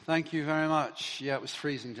Thank you very much. Yeah, it was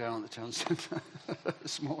freezing down at the town centre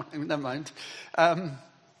this morning. Never mind.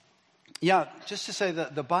 Just to say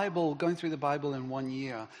that the Bible, going through the Bible in 1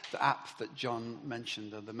 year, the app that John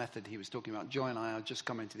mentioned, the method he was talking about, Joy and I are just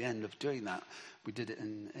coming to the end of doing that. We did it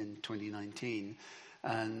in 2019,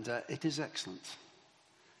 and it is excellent.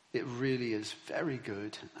 It really is very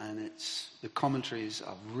good, and the commentaries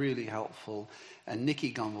are really helpful, and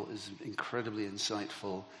Nicky Gumbel is incredibly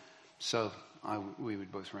insightful. So we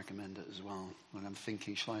would both recommend it as well. And I'm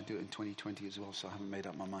thinking, shall I do it in 2020 as well? So I haven't made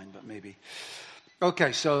up my mind, but maybe.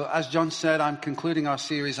 Okay, so as John said, I'm concluding our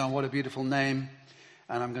series on What a Beautiful Name.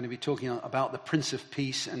 And I'm going to be talking about the Prince of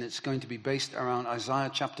Peace. And it's going to be based around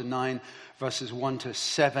Isaiah chapter 9, verses 1 to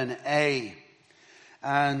 7a.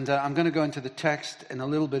 And I'm going to go into the text in a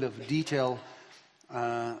little bit of detail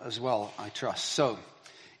as well, I trust. So,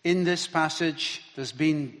 in this passage,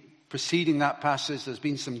 preceding that passage, there's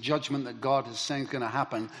been some judgment that God is saying is going to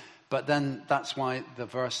happen. But then that's why the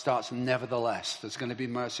verse starts, nevertheless. There's going to be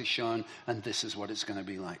mercy shown, and this is what it's going to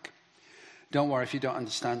be like. Don't worry if you don't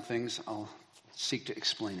understand things. I'll seek to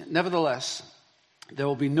explain it. Nevertheless, there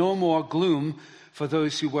will be no more gloom for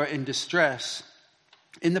those who were in distress.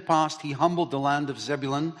 In the past, he humbled the land of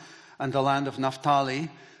Zebulun and the land of Naphtali.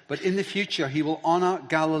 But in the future, he will honor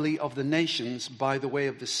Galilee of the nations by the way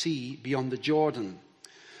of the sea beyond the Jordan.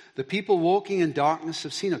 The people walking in darkness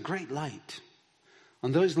have seen a great light.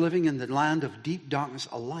 On those living in the land of deep darkness,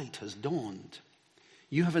 a light has dawned.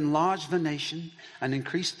 You have enlarged the nation and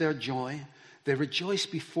increased their joy. They rejoice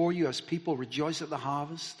before you as people rejoice at the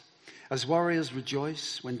harvest, as warriors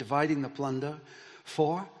rejoice when dividing the plunder.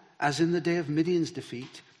 For, as in the day of Midian's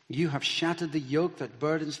defeat, you have shattered the yoke that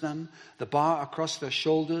burdens them, the bar across their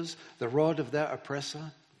shoulders, the rod of their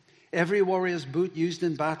oppressor. Every warrior's boot used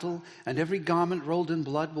in battle and every garment rolled in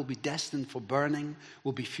blood will be destined for burning,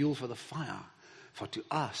 will be fuel for the fire. For to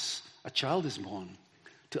us a child is born,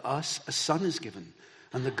 to us a son is given,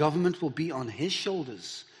 and the government will be on his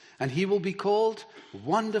shoulders, and he will be called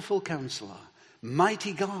Wonderful Counselor,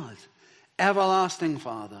 Mighty God, Everlasting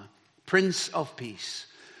Father, Prince of Peace.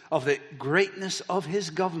 Of the greatness of his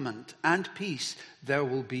government and peace there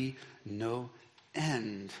will be no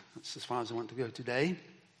end. That's as far as I want to go today.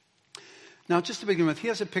 Now, just to begin with,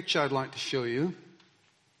 here's a picture I'd like to show you.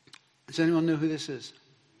 Does anyone know who this is?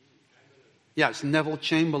 Yeah, it's Neville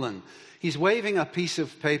Chamberlain. He's waving a piece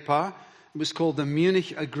of paper. It was called the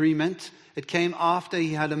Munich Agreement. It came after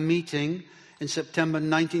he had a meeting in September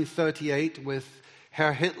 1938 with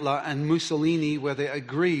Herr Hitler and Mussolini, where they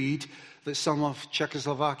agreed that some of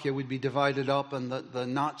Czechoslovakia would be divided up and that the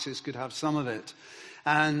Nazis could have some of it.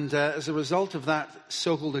 And as a result of that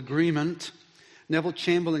so-called agreement, Neville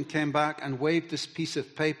Chamberlain came back and waved this piece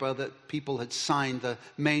of paper that people had signed, the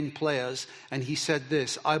main players, and he said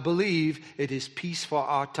this: I believe it is peace for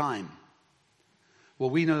our time. Well,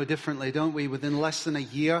 we know differently, don't we? Within less than a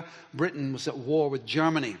year, Britain was at war with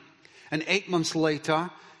Germany. And 8 months later,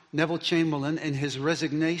 Neville Chamberlain, in his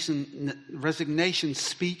resignation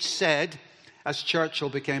speech, said, as Churchill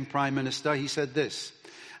became Prime Minister, he said this: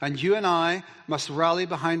 and you and I must rally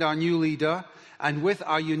behind our new leader, and with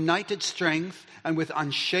our united strength and with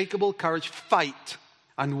unshakable courage fight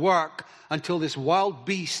and work until this wild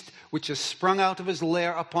beast which has sprung out of his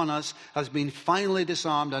lair upon us has been finally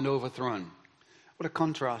disarmed and overthrown. What a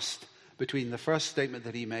contrast between the first statement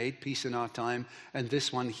that he made, peace in our time, and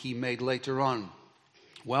this one he made later on.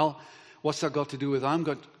 Well, what's that got to do with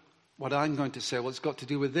what I'm going to say? Well, it's got to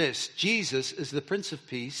do with this. Jesus is the Prince of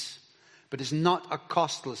Peace, but it's not a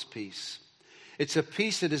costless peace. It's a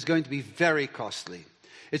peace that is going to be very costly.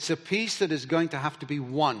 It's a peace that is going to have to be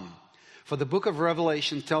won. For the book of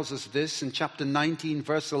Revelation tells us this in chapter 19,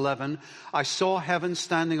 verse 11. I saw heaven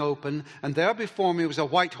standing open, and there before me was a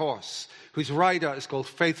white horse, whose rider is called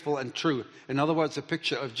Faithful and True. In other words, a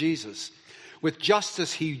picture of Jesus. With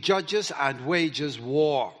justice he judges and wages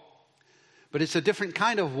war. But it's a different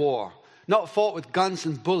kind of war. Not fought with guns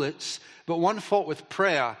and bullets, but one fought with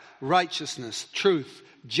prayer, righteousness, truth,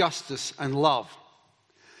 justice, and love.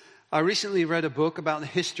 I recently read a book about the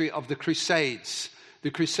history of the Crusades. The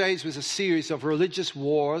Crusades was a series of religious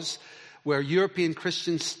wars where European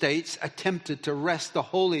Christian states attempted to wrest the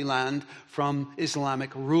Holy Land from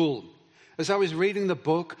Islamic rule. As I was reading the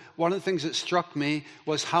book, one of the things that struck me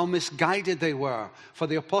was how misguided they were. For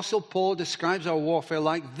the Apostle Paul describes our warfare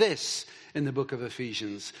like this in the book of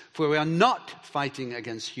Ephesians: for we are not fighting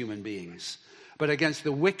against human beings, but against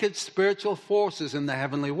the wicked spiritual forces in the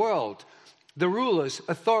heavenly world, the rulers,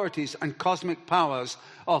 authorities, and cosmic powers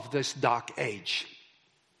of this dark age.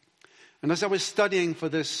 And as I was studying for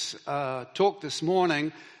this talk this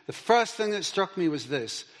morning, the first thing that struck me was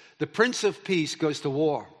this: the Prince of Peace goes to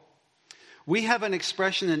war. We have an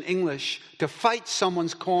expression in English, to fight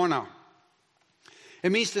someone's corner.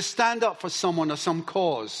 It means to stand up for someone or some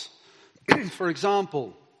cause. For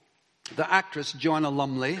example, the actress Joanna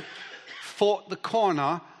Lumley fought the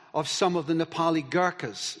corner of some of the Nepali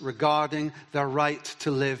Gurkhas regarding their right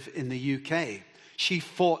to live in the UK. She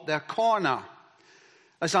fought their corner.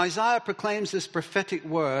 As Isaiah proclaims this prophetic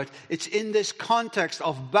word, it's in this context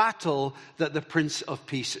of battle that the Prince of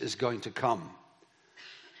Peace is going to come.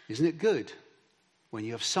 Isn't it good when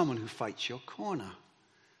you have someone who fights your corner,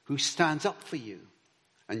 who stands up for you?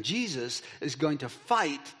 And Jesus is going to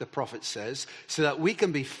fight, the prophet says, so that we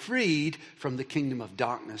can be freed from the kingdom of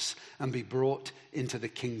darkness and be brought into the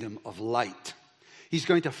kingdom of light. He's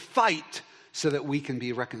going to fight so that we can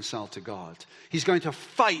be reconciled to God. He's going to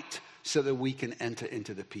fight so that we can enter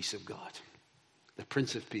into the peace of God. The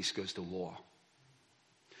Prince of Peace goes to war.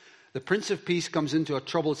 The Prince of Peace comes into a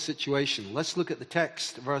troubled situation. Let's look at the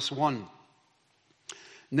text, verse 1.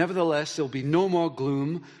 Nevertheless, there will be no more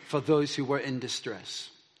gloom for those who were in distress.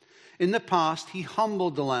 In the past, he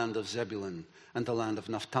humbled the land of Zebulun and the land of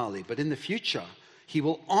Naphtali. But in the future, he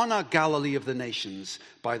will honor Galilee of the nations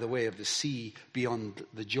by the way of the sea beyond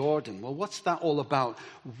the Jordan. Well, what's that all about?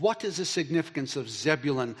 What is the significance of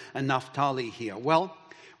Zebulun and Naphtali here? Well,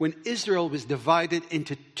 when Israel was divided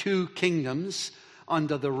into two kingdoms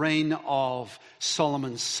under the reign of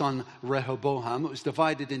Solomon's son Rehoboam, it was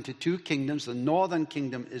divided into two kingdoms, the northern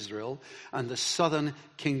kingdom Israel and the southern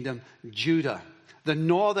kingdom Judah. The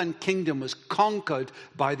northern kingdom was conquered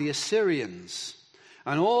by the Assyrians.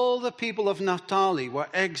 And all the people of Naphtali were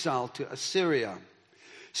exiled to Assyria.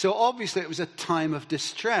 So obviously it was a time of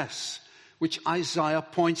distress, which Isaiah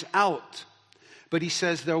points out. But he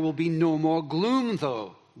says there will be no more gloom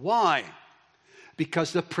though. Why?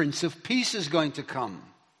 Because the Prince of Peace is going to come.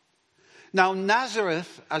 Now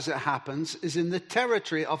Nazareth, as it happens, is in the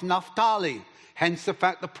territory of Naphtali. Hence the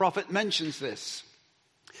fact the prophet mentions this.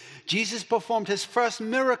 Jesus performed his first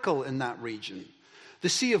miracle in that region. The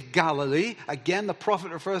Sea of Galilee, again the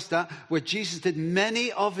prophet refers to that, where Jesus did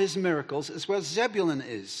many of his miracles, is where Zebulun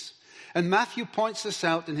is. And Matthew points this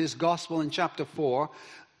out in his gospel in chapter 4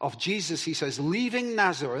 of Jesus. He says, leaving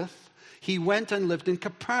Nazareth, he went and lived in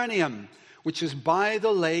Capernaum, which is by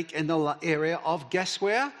the lake in the area of, guess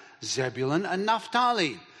where? Zebulun and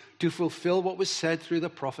Naphtali, to fulfill what was said through the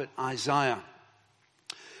prophet Isaiah.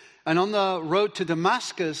 And on the road to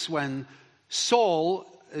Damascus, when Saul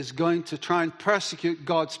is going to try and persecute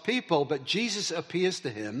God's people, but Jesus appears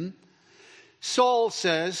to him, Saul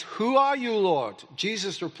says, who are you, Lord?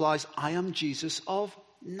 Jesus replies, I am Jesus of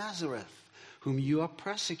Nazareth, whom you are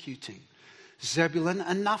persecuting. Zebulun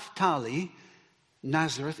and Naphtali,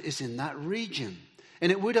 Nazareth is in that region.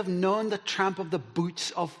 And it would have known the tramp of the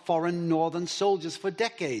boots of foreign northern soldiers for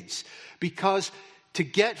decades, because to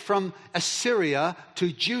get from Assyria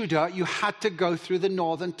to Judah, you had to go through the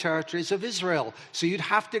northern territories of Israel. So you'd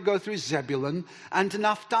have to go through Zebulun and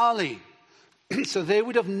Naphtali. So they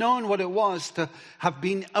would have known what it was to have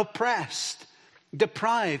been oppressed,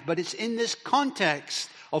 deprived. But it's in this context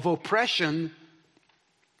of oppression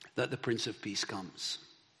that the Prince of Peace comes.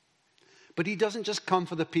 But he doesn't just come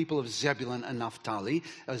for the people of Zebulun and Naphtali,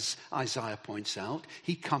 as Isaiah points out.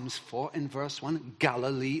 He comes for, in verse 1,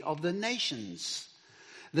 Galilee of the nations.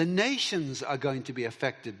 The nations are going to be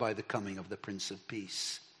affected by the coming of the Prince of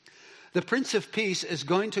Peace. The Prince of Peace is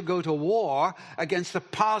going to go to war against the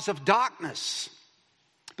powers of darkness.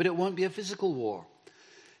 But it won't be a physical war.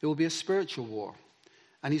 It will be a spiritual war.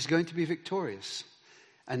 And he's going to be victorious.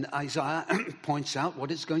 And Isaiah points out what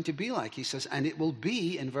it's going to be like. He says, and it will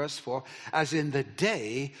be, in verse 4, as in the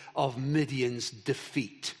day of Midian's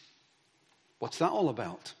defeat. What's that all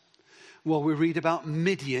about? Well, we read about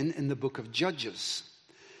Midian in the book of Judges.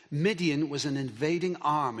 Midian was an invading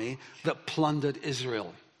army that plundered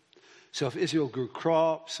Israel. So if Israel grew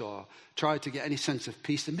crops or tried to get any sense of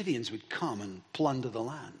peace, the Midians would come and plunder the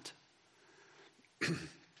land.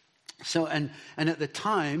 And at the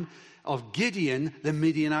time of Gideon, the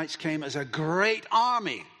Midianites came as a great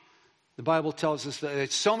army. The Bible tells us that they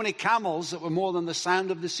had so many camels that were more than the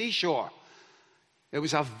sand of the seashore. It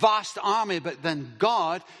was a vast army, but then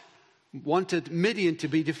God wanted Midian to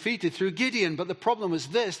be defeated through Gideon. But the problem was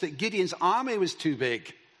this, that Gideon's army was too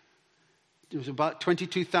big. There was about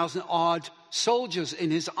 22,000 odd soldiers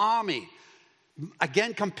in his army.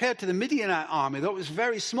 Again, compared to the Midianite army, that was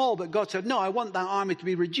very small. But God said, no, I want that army to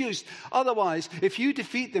be reduced. Otherwise, if you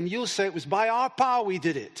defeat them, you'll say it was by our power we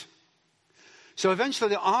did it. So eventually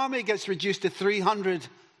the army gets reduced to 300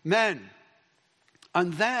 men.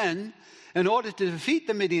 And then, in order to defeat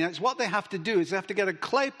the Midianites, what they have to do is they have to get a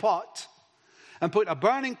clay pot and put a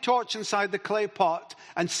burning torch inside the clay pot,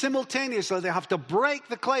 and simultaneously they have to break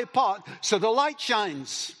the clay pot so the light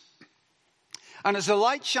shines. And as the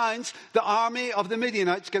light shines, the army of the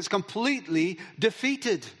Midianites gets completely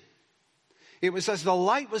defeated. It was as the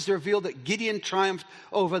light was revealed that Gideon triumphed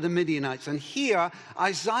over the Midianites. And here,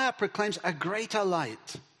 Isaiah proclaims a greater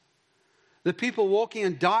light. The people walking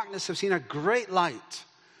in darkness have seen a great light.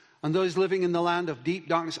 And those living in the land of deep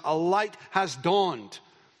darkness, a light has dawned.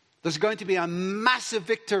 There's going to be a massive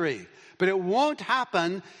victory. But it won't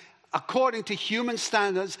happen according to human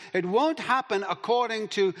standards. It won't happen according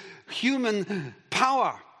to human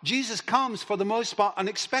power. Jesus comes, for the most part,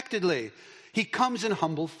 unexpectedly. He comes in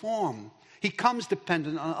humble form. He comes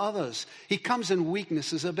dependent on others. He comes in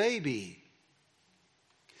weakness as a baby.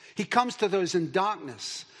 He comes to those in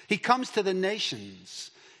darkness. He comes to the nations.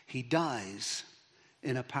 He dies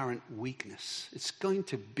in apparent weakness. It's going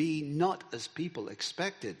to be not as people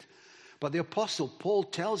expected. But the Apostle Paul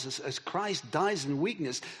tells us, as Christ dies in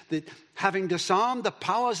weakness, that having disarmed the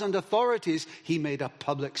powers and authorities, he made a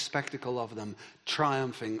public spectacle of them,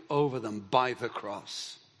 triumphing over them by the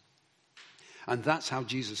cross. And that's how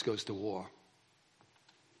Jesus goes to war.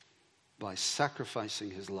 By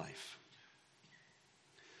sacrificing his life.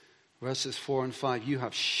 Verses 4 and 5, you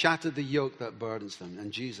have shattered the yoke that burdens them.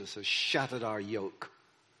 And Jesus has shattered our yoke.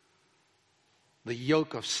 The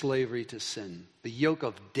yoke of slavery to sin. The yoke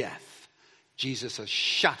of death. Jesus has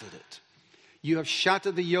shattered it. You have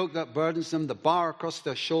shattered the yoke that burdens them, the bar across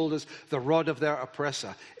their shoulders, the rod of their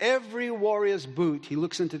oppressor. Every warrior's boot, he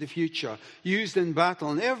looks into the future, used in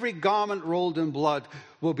battle, and every garment rolled in blood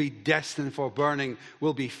will be destined for burning,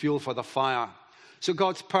 will be fuel for the fire. So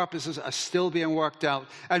God's purposes are still being worked out.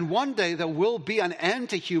 And one day there will be an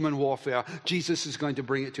end to human warfare. Jesus is going to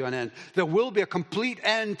bring it to an end. There will be a complete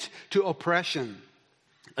end to oppression.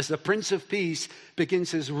 As the Prince of Peace begins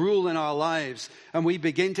his rule in our lives and we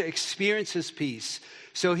begin to experience his peace,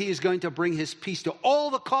 so he is going to bring his peace to all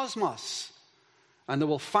the cosmos. And there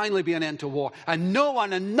will finally be an end to war. And no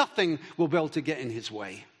one and nothing will be able to get in his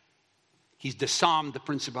way. He's disarmed the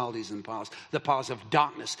principalities and powers, the powers of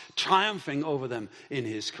darkness, triumphing over them in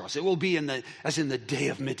his cross. It will be as in the day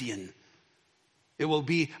of Midian. It will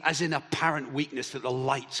be as in apparent weakness that the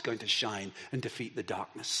light's going to shine and defeat the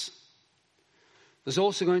darkness. There's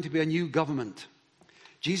also going to be a new government.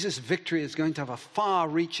 Jesus' victory is going to have a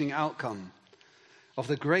far-reaching outcome. Of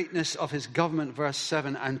the greatness of his government, verse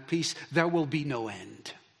 7, and peace, there will be no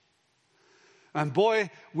end. And boy,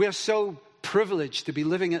 we're so privileged to be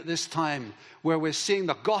living at this time where we're seeing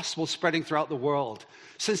the gospel spreading throughout the world.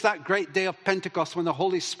 Since that great day of Pentecost when the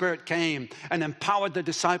Holy Spirit came and empowered the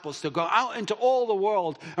disciples to go out into all the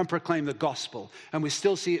world and proclaim the gospel. And we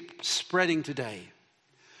still see it spreading today.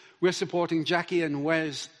 We're supporting Jackie and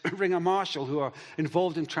Wes Ringer Marshall, who are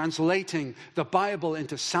involved in translating the Bible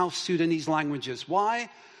into South Sudanese languages. Why?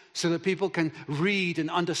 So that people can read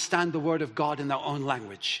and understand the Word of God in their own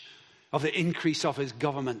language. Of the increase of his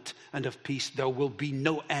government and of peace, there will be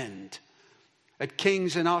no end. At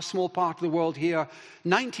King's, in our small part of the world here,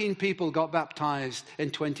 19 people got baptized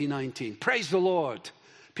in 2019. Praise the Lord.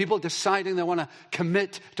 People deciding they want to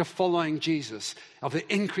commit to following Jesus. Of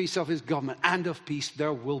the increase of his government and of peace,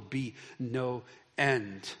 there will be no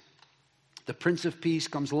end. The Prince of Peace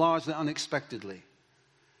comes largely unexpectedly.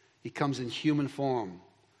 He comes in human form,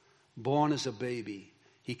 born as a baby.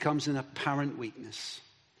 He comes in apparent weakness.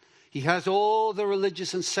 He has all the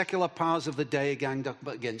religious and secular powers of the day ganged up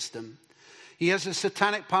against him. He has the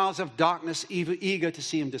satanic powers of darkness eager to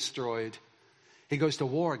see him destroyed. He goes to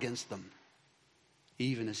war against them,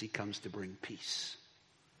 even as he comes to bring peace.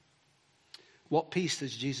 What peace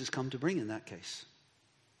does Jesus come to bring in that case?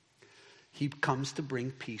 He comes to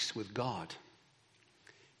bring peace with God.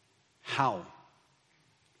 How?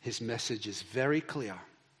 His message is very clear.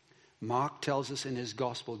 Mark tells us in his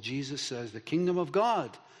gospel, Jesus says, the kingdom of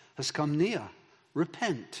God has come near.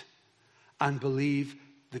 Repent and believe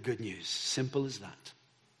the good news. Simple as that.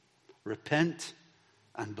 Repent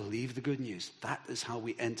and believe the good news. That is how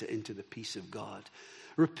we enter into the peace of God.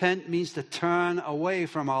 Repent means to turn away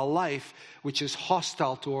from our life which is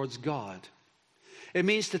hostile towards God. It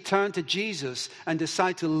means to turn to Jesus and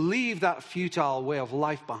decide to leave that futile way of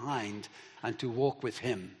life behind and to walk with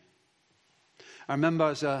him. I remember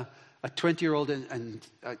as a 20-year-old and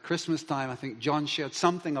at Christmas time, I think John shared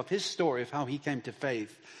something of his story of how he came to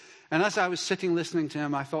faith. And as I was sitting listening to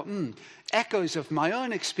him, I thought, echoes of my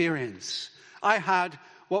own experience. I had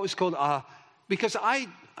what was called because I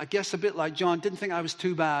guess a bit like John, didn't think I was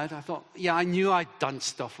too bad. I thought, yeah, I knew I'd done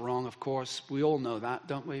stuff wrong, of course. We all know that,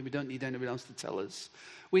 don't we? We don't need anybody else to tell us.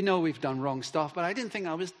 We know we've done wrong stuff, but I didn't think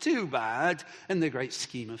I was too bad in the great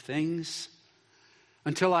scheme of things.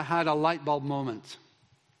 until I had a light bulb moment.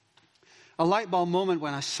 A light bulb moment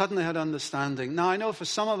when I suddenly had understanding. Now, I know for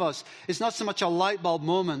some of us, it's not so much a light bulb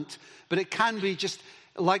moment, but it can be just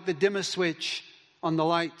like the dimmer switch on the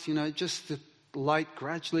light. Just the light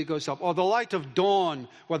gradually goes up. Or the light of dawn,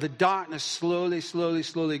 where the darkness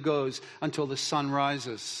slowly goes until the sun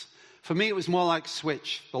rises. For me, it was more like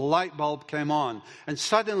switch. The light bulb came on. And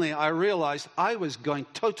suddenly I realized I was going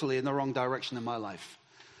totally in the wrong direction in my life.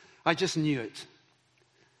 I just knew it.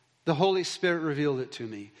 The Holy Spirit revealed it to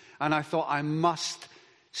me. And I thought, I must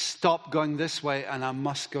stop going this way and I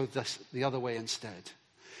must go the other way instead.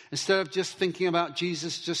 Instead of just thinking about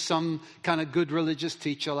Jesus, just some kind of good religious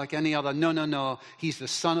teacher like any other. No. He's the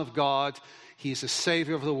Son of God. He's the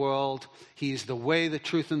Savior of the world. He is the way, the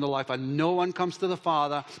truth, and the life. And no one comes to the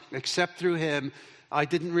Father except through him. I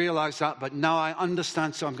didn't realize that, but now I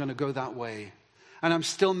understand, so I'm going to go that way. And I'm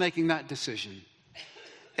still making that decision.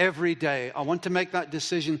 Every day, I want to make that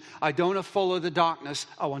decision. I don't want to follow the darkness.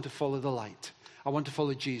 I want to follow the light. I want to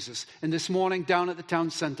follow Jesus. And this morning down at the town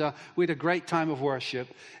center, we had a great time of worship.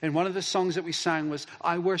 And one of the songs that we sang was,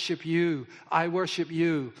 I worship you, I worship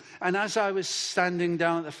you. And as I was standing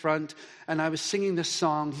down at the front and I was singing this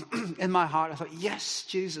song, in my heart I thought, yes,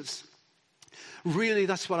 Jesus, really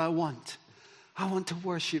that's what I want. I want to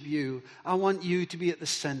worship you. I want you to be at the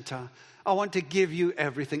center. I want to give you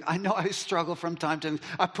everything. I know I struggle from time to time.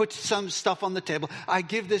 I put some stuff on the table. I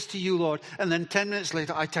give this to you, Lord. And then 10 minutes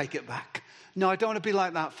later, I take it back. No, I don't want to be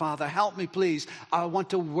like that, Father. Help me, please. I want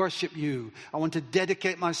to worship you. I want to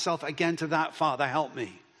dedicate myself again to that, Father. Help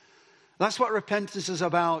me. That's what repentance is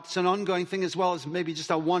about. It's an ongoing thing as well as maybe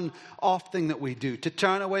just a one-off thing that we do. To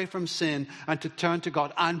turn away from sin and to turn to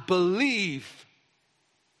God and believe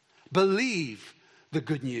the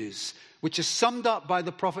good news, which is summed up by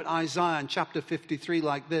the prophet Isaiah in chapter 53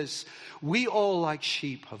 like this. We all like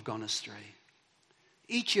sheep have gone astray.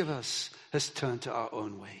 Each of us has turned to our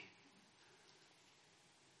own way.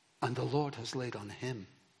 And the Lord has laid on him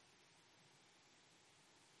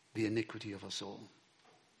the iniquity of us all.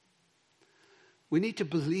 We need to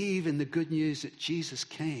believe in the good news that Jesus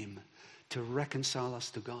came to reconcile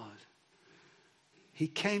us to God. He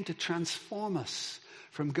came to transform us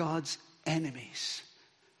from God's enemies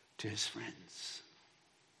to his friends.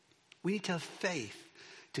 We need to have faith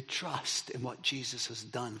to trust in what Jesus has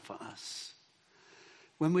done for us.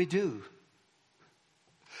 When we do,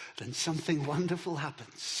 then something wonderful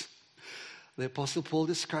happens. The Apostle Paul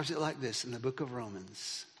describes it like this in the book of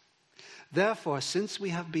Romans. Therefore, since we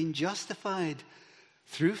have been justified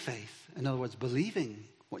through faith, in other words, believing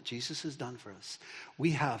what Jesus has done for us,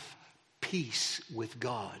 we have peace with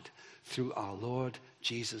God through our Lord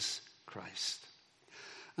Jesus Christ.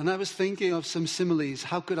 And I was thinking of some similes.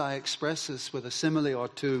 How could I express this with a simile or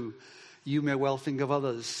two? You may well think of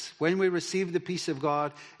others. When we receive the peace of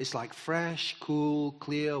God, it's like fresh, cool,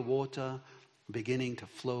 clear water beginning to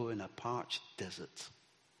flow in a parched desert.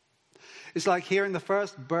 It's like hearing the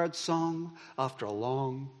first bird song after a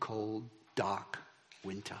long, cold, dark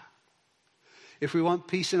winter. If we want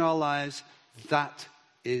peace in our lives, that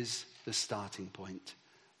is the starting point.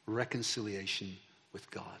 Reconciliation with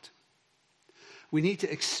God. We need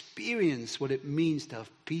to experience what it means to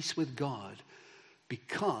have peace with God,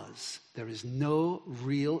 because there is no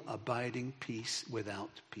real abiding peace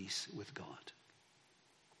without peace with God.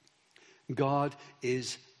 God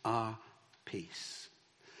is our peace.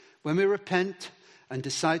 When we repent and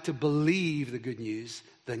decide to believe the good news,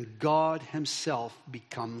 then God himself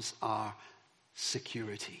becomes our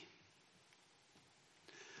security.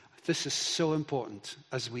 This is so important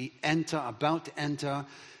as we about to enter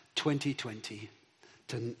 2020,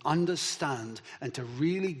 to understand and to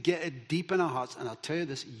really get it deep in our hearts. And I'll tell you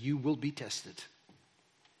this, you will be tested.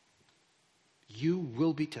 You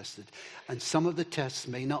will be tested. And some of the tests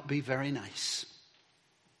may not be very nice.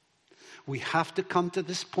 We have to come to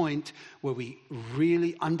this point where we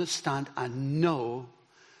really understand and know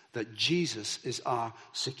that Jesus is our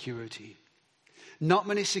security. Not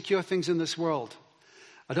many secure things in this world.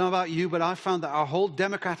 I don't know about you, but I found that our whole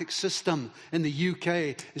democratic system in the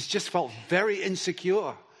UK has just felt very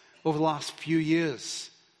insecure over the last few years.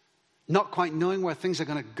 Not quite knowing where things are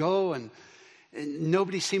going to go, and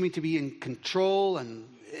nobody seeming to be in control, and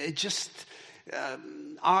it just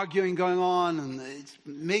arguing going on, and it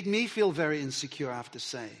made me feel very insecure, I have to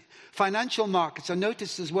say. Financial markets, I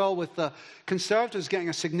noticed as well with the Conservatives getting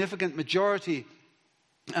a significant majority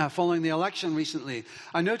following the election recently.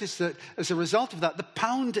 I noticed that as a result of that, the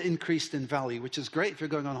pound increased in value, which is great if you're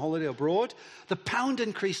going on holiday abroad. The pound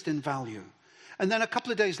increased in value. And then a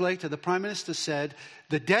couple of days later, the Prime Minister said,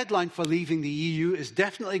 the deadline for leaving the EU is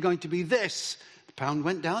definitely going to be this. The pound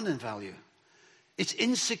went down in value. It's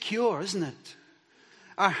insecure, isn't it?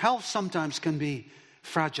 Our health sometimes can be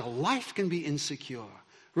fragile. Life can be insecure.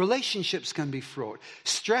 Relationships can be fraught.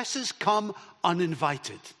 Stresses come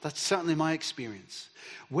uninvited. That's certainly my experience.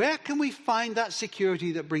 Where can we find that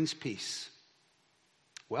security that brings peace?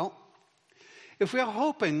 Well, if we are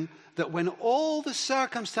hoping that when all the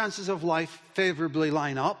circumstances of life favorably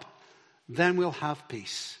line up, then we'll have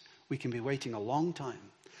peace. We can be waiting a long time.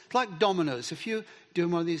 It's like dominoes. If you do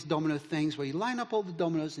one of these domino things where you line up all the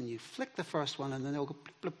dominoes and you flick the first one and then they'll go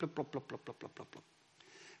plop, plop, plop, plop, plop, plop, plop, plop, plop.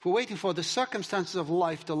 If we're waiting for the circumstances of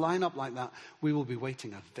life to line up like that, we will be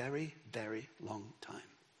waiting a very, very long time.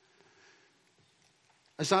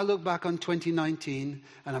 As I look back on 2019,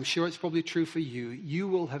 and I'm sure it's probably true for you, you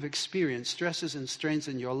will have experienced stresses and strains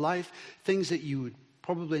in your life, things that you would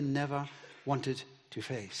probably never wanted to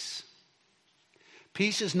face.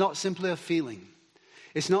 Peace is not simply a feeling.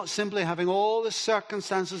 It's not simply having all the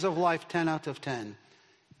circumstances of life 10 out of 10.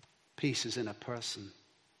 Peace is in a person.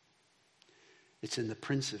 It's in the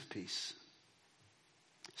Prince of Peace.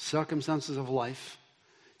 Circumstances of life,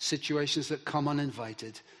 situations that come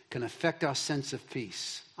uninvited, can affect our sense of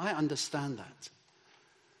peace. I understand that.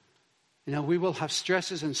 You know, we will have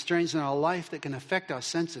stresses and strains in our life that can affect our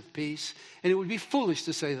sense of peace, and it would be foolish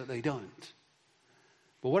to say that they don't.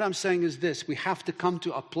 But what I'm saying is this: we have to come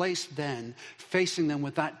to a place then, facing them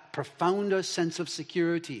with that profounder sense of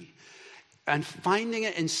security, and finding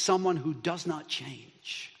it in someone who does not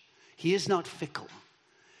change. He is not fickle,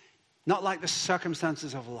 not like the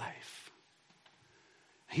circumstances of life.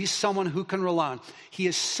 He's someone who can rely on. He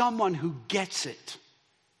is someone who gets it.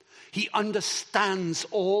 He understands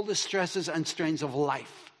all the stresses and strains of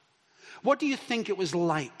life. What do you think it was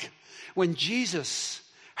like when Jesus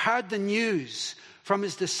heard the news from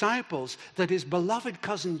his disciples that his beloved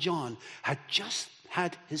cousin John had just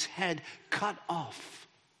had his head cut off,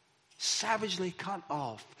 savagely cut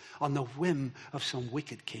off on the whim of some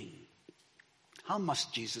wicked king? How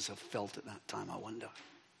must Jesus have felt at that time, I wonder?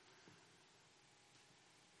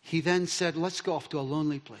 He then said, let's go off to a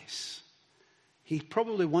lonely place. He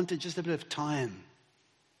probably wanted just a bit of time,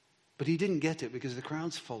 but he didn't get it because the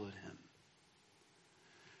crowds followed him.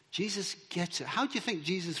 Jesus gets it. How do you think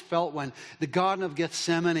Jesus felt when the Garden of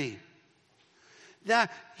Gethsemane,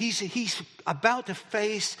 that he's about to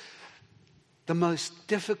face the most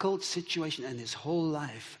difficult situation in his whole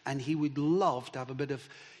life, and he would love to have a bit of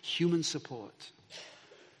human support,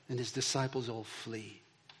 and his disciples all flee.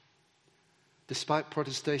 Despite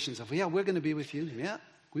protestations of, yeah, we're going to be with you. Yeah,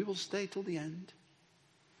 we will stay till the end.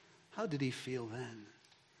 How did he feel then?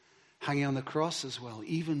 Hanging on the cross as well,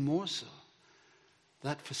 even more so.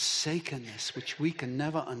 That forsakenness, which we can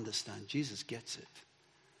never understand. Jesus gets it.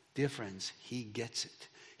 Dear friends, he gets it.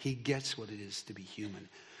 He gets what it is to be human.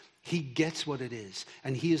 He gets what it is.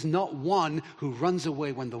 And he is not one who runs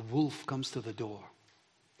away when the wolf comes to the door.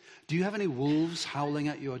 Do you have any wolves howling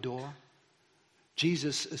at your door?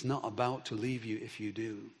 Jesus is not about to leave you if you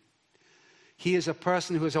do. He is a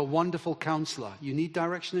person who is a wonderful counselor. You need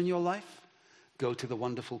direction in your life? Go to the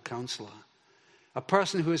wonderful counselor. A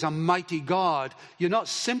person who is a mighty God. You're not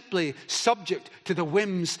simply subject to the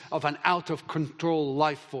whims of an out-of-control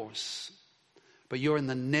life force, but you're in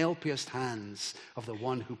the nail-pierced hands of the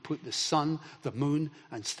one who put the sun, the moon,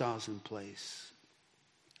 and stars in place.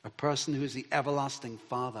 A person who is the everlasting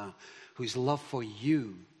Father, whose love for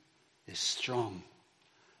you is strong,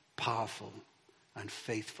 powerful, and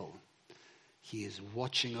faithful. He is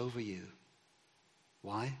watching over you.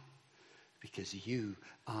 Why? Because you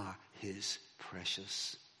are his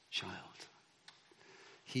precious child.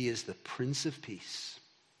 He is the Prince of Peace,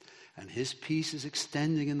 and his peace is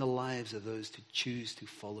extending in the lives of those who choose to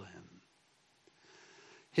follow him.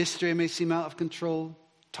 History may seem out of control.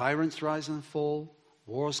 Tyrants rise and fall.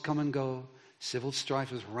 Wars come and go. Civil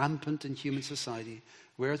strife is rampant in human society.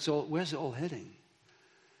 Where's it all heading?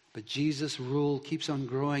 But Jesus' rule keeps on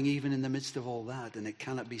growing even in the midst of all that, and it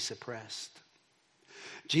cannot be suppressed.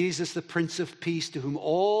 Jesus, the Prince of Peace, to whom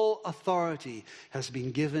all authority has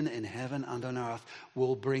been given in heaven and on earth,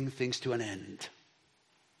 will bring things to an end.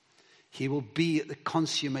 He will be at the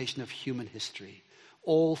consummation of human history.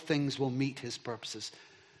 All things will meet his purposes.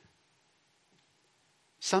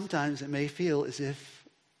 Sometimes it may feel as if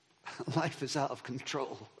life is out of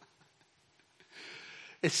control.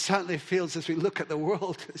 It certainly feels as we look at the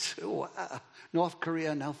world, wow, North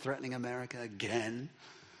Korea now threatening America again.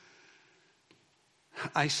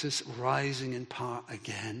 ISIS rising in power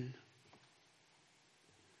again.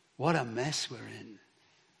 What a mess we're in.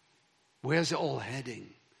 Where's it all heading?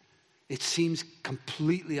 It seems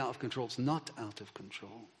completely out of control. It's not out of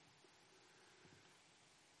control.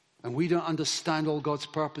 And we don't understand all God's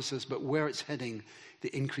purposes, but where it's heading,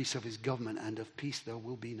 the increase of his government and of peace, there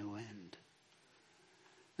will be no end.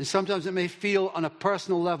 And sometimes it may feel on a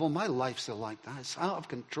personal level, my life's like that. It's out of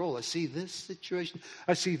control. I see this situation.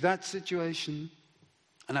 I see that situation.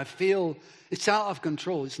 And I feel it's out of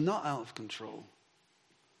control. It's not out of control.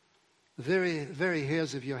 The very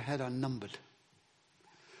hairs of your head are numbered.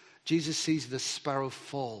 Jesus sees the sparrow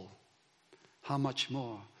fall. How much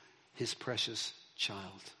more his precious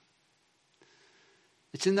child?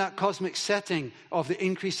 It's in that cosmic setting of the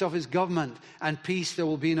increase of his government and peace, there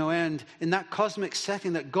will be no end. In that cosmic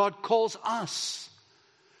setting that God calls us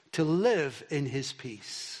to live in his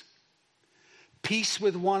peace. Peace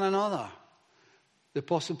with one another. The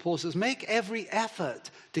Apostle Paul says, make every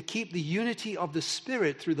effort to keep the unity of the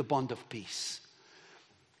Spirit through the bond of peace.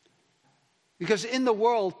 Because in the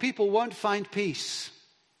world, people won't find peace.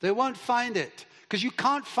 They won't find it. Because you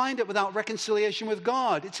can't find it without reconciliation with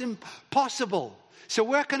God. It's impossible. So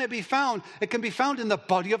where can it be found? It can be found in the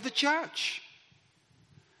body of the church.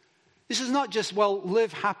 This is not just,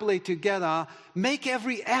 live happily together. Make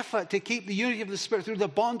every effort to keep the unity of the Spirit through the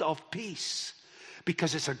bond of peace.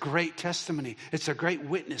 Because it's a great testimony. It's a great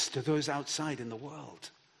witness to those outside in the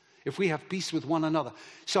world. If we have peace with one another.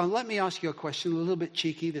 So let me ask you a question, a little bit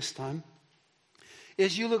cheeky this time.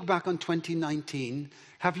 As you look back on 2019,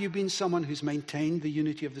 have you been someone who's maintained the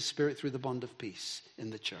unity of the Spirit through the bond of peace in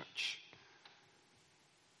the church?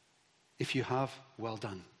 If you have, well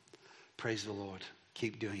done. Praise the Lord.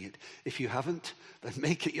 Keep doing it. If you haven't, then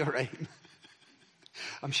make it your aim.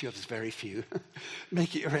 I'm sure there's very few.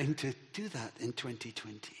 Make it your aim to do that in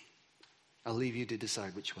 2020. I'll leave you to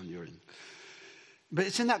decide which one you're in. But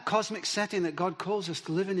it's in that cosmic setting that God calls us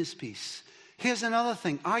to live in his peace. Here's another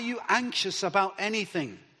thing. Are you anxious about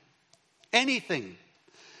anything? Anything?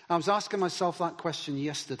 I was asking myself that question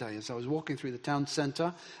yesterday as I was walking through the town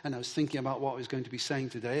centre, and I was thinking about what I was going to be saying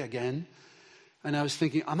today again. And I was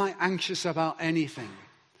thinking, am I anxious about anything?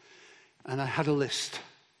 And I had a list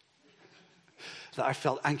that I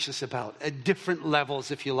felt anxious about at different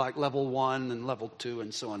levels, if you like, level 1 and level 2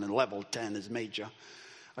 and so on, and level 10 is major.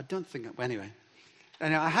 I don't think, anyway.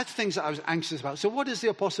 And I had things that I was anxious about. So what does the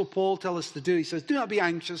Apostle Paul tell us to do? He says, do not be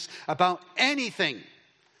anxious about anything,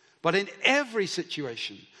 but in every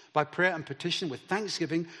situation, by prayer and petition with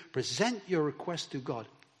thanksgiving, present your request to God.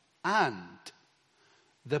 And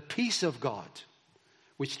the peace of God,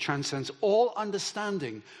 which transcends all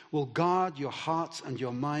understanding, will guard your hearts and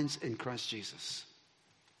your minds in Christ Jesus.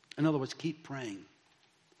 In other words, keep praying.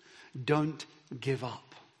 Don't give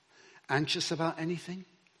up. Anxious about anything?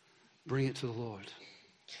 Bring it to the Lord.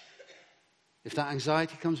 If that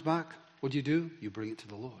anxiety comes back, what do? You bring it to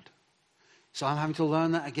the Lord. So I'm having to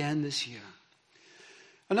learn that again this year.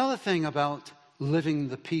 Another thing about living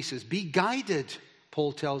the peace is be guided,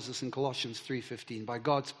 Paul tells us in Colossians 3:15, by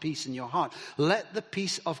God's peace in your heart. Let the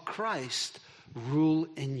peace of Christ rule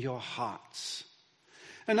in your hearts.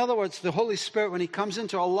 In other words, the Holy Spirit, when he comes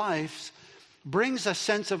into our lives, brings a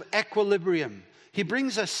sense of equilibrium. He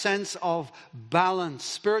brings a sense of balance,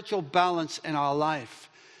 spiritual balance in our life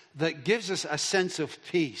that gives us a sense of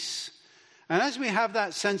peace. And as we have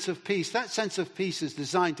that sense of peace is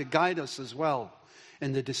designed to guide us as well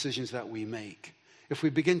in the decisions that we make. If we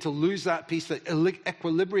begin to lose that peace, that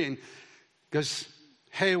equilibrium goes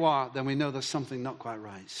haywire, then we know there's something not quite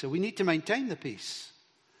right. So we need to maintain the peace.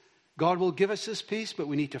 God will give us this peace, but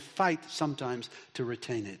we need to fight sometimes to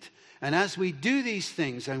retain it. And as we do these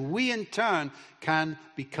things, and we in turn can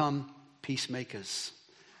become peacemakers.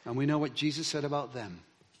 And we know what Jesus said about them.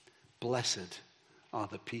 Blessed are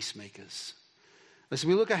the peacemakers. As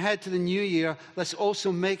we look ahead to the new year, let's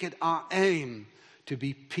also make it our aim to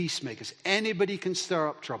be peacemakers. Anybody can stir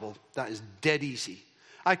up trouble. That is dead easy.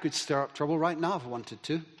 I could stir up trouble right now if I wanted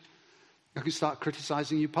to. I could start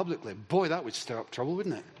criticizing you publicly. Boy, that would stir up trouble,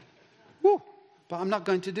 wouldn't it? Woo! But I'm not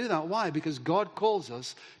going to do that. Why? Because God calls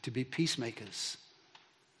us to be peacemakers.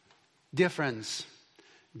 Dear friends,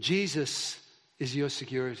 Jesus is your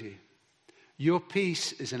security. Your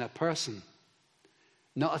peace is in a person,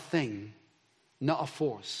 not a thing, not a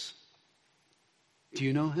force. Do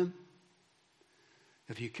you know him?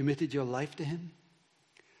 Have you committed your life to him?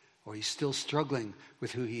 Or are you still struggling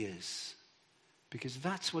with who he is? Because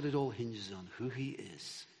that's what it all hinges on, who he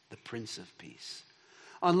is, the Prince of Peace.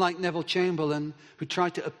 Unlike Neville Chamberlain, who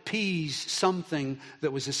tried to appease something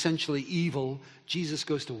that was essentially evil, Jesus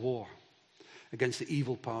goes to war against the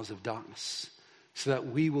evil powers of darkness so that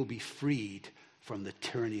we will be freed from the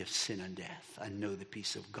tyranny of sin and death and know the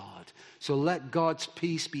peace of God. So let God's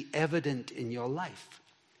peace be evident in your life.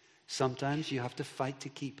 Sometimes you have to fight to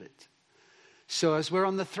keep it. So as we're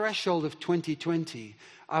on the threshold of 2020,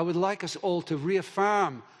 I would like us all to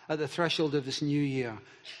reaffirm at the threshold of this new year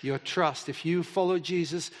your trust. If you follow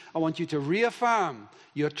Jesus, I want you to reaffirm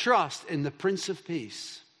your trust in the Prince of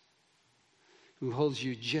Peace, who holds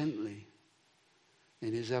you gently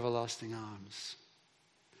in his everlasting arms.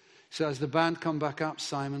 So as the band come back up,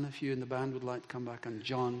 Simon, if you in the band would like to come back, and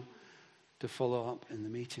John to follow up in the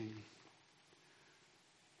meeting.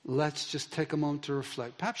 Let's just take a moment to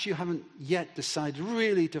reflect. Perhaps you haven't yet decided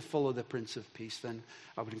really to follow the Prince of Peace. Then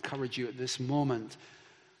I would encourage you at this moment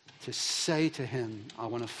to say to him, I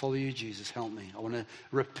want to follow you, Jesus, help me. I want to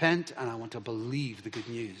repent and I want to believe the good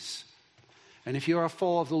news. And if you're a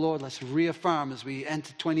follower of the Lord, let's reaffirm as we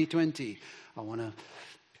enter 2020, I want to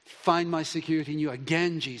find my security in you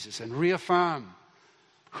again, Jesus, and reaffirm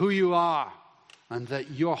who you are and that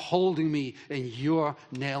you're holding me in your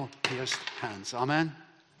nail-pierced hands. Amen.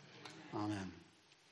 Amen.